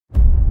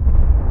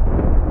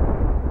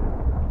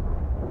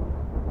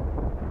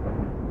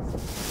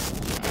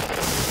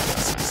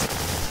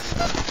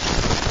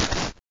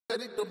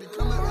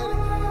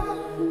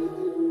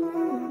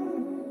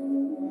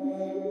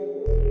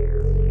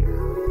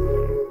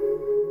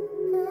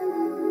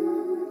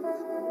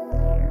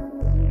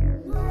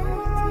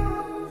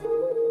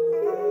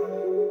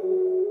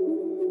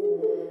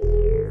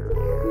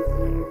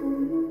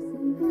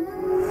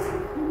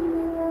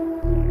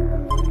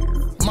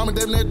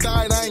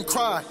died, I ain't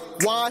cried.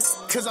 Why?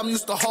 Cause I'm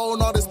used to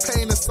holding all this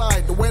pain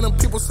inside. The way them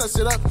people set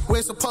shit up, we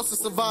ain't supposed to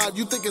survive.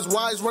 You think it's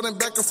wise running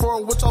back and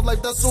forth with your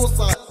life, that's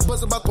suicide.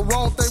 Buzz about the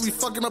wrong thing, we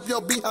fucking up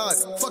your beehive.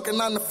 Fucking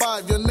 9 to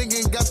 5, your nigga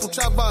ain't got no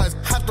chop vibes.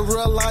 Have to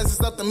realize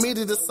it's up to me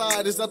to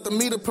decide, it's up to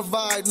me to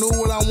provide. Knew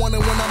what I wanted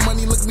when that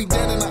money looked me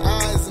dead in the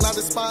eyes. And I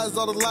despise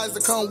all the lies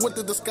that come with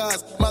the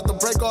disguise. I'm about to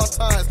break all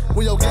ties,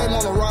 with your game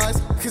on the rise.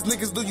 Cause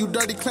niggas do you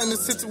dirty, claim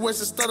this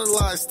situation stutter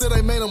lies. Still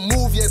ain't made a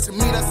move yet, to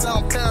me that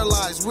sound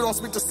paralyzed. We don't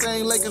speak the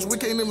same language, we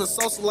can't even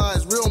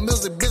socialize. Real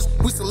music, bitch,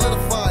 we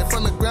solidified.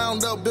 From the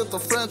ground up, built a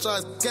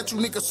franchise. Get you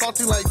niggas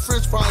salty like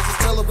french fries, it's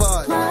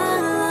televised. My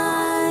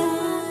life,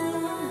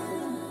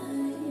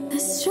 the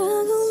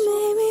struggle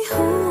made me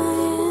who I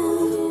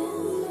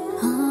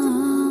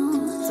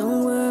am.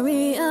 Don't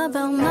worry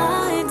about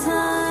my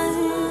time.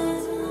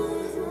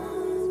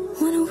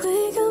 When I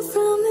wake up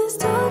from this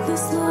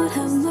darkness, Lord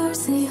have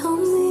mercy on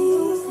me.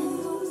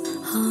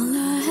 All I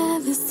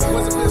have is time.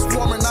 Was a bitch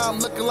warmer, now I'm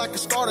looking like a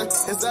starter.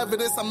 It's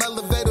evidence I'm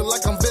elevated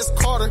like I'm Vince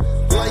Carter.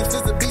 Life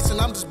is a beach and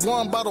I'm just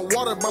blowing by the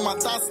water. But my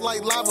thoughts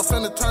like lava,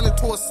 finna turn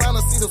into a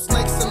sauna. See them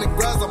snakes in the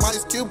grass, I'm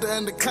Ice Cube, the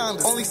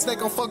anaconda. Only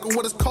snake I'm fucking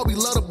with is Kobe,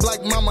 love the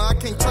black mama. I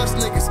can't trust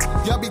niggas,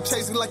 y'all be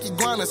chasing like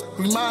iguanas.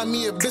 Remind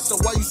me of bitch, so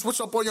why you switch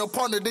up on your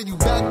partner? Then you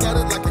back at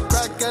it like a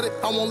crack at it.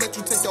 I won't let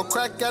you take your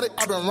crack at it.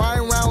 I've been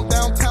riding around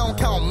downtown,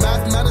 counting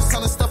mathematics.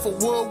 Hunting stuff for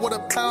wood with a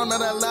pound, not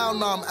that loud,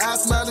 now I'm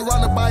asthmatic.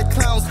 Surrounded by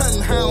clowns,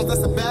 hunting hounds,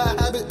 that's a bad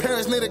habit.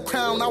 Parents need a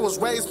crown, I was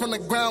raised from the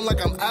ground like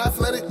I'm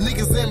athletic.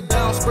 Niggas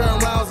inbound, squaring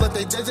rounds like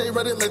they JJ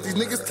Reddit. Let these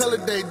niggas tell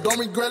it, they don't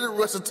regret it.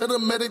 Rushing to the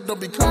medic, don't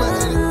become an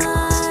addict.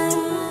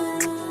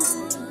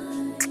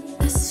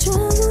 The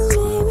struggle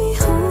made me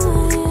who I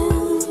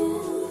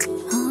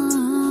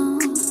am.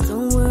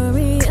 Don't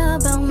worry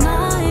about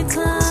my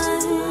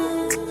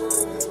time.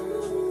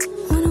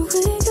 When I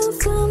wake up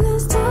from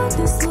this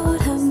darkness,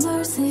 Lord have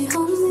mercy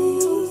on me.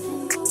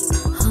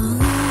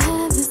 All I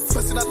have is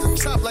Busting out the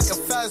trap like a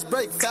fast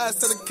break.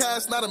 Fast to the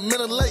cash, not a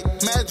minute late.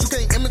 Mad you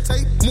can't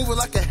imitate, moving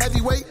like a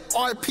heavyweight.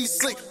 RP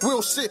slick,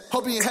 real shit.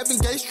 Hope you in heaven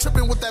gates,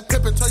 tripping with that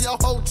pippin'. Turn your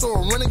hoe to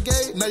a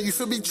renegade. Now you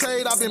feel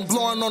betrayed. I've been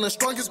blowing on the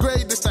strongest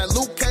grade. This that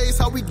Luke case,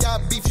 how we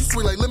got beef. You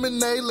sweet like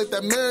lemonade, like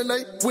that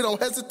marinade. We don't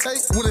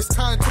hesitate when it's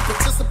time to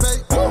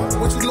participate.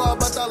 What you know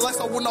about that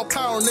lifestyle with no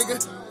power,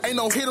 nigga? Ain't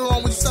no heater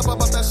on when you step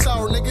up out that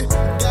shower, nigga.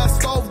 Gas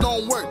stove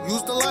don't work,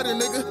 use the lighter,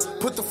 nigga.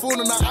 Put the food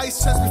in the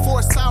ice chest before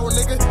it's sour,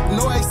 nigga.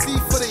 No AC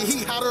for the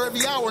heat, hotter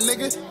every hour,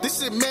 nigga. This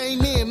shit made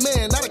me a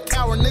man, not a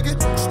coward, nigga.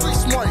 Street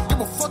smart,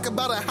 give a fuck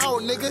about a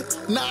Howard, nigga.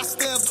 Now I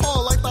stand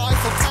tall like the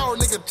Eiffel Tower,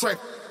 nigga. Draper.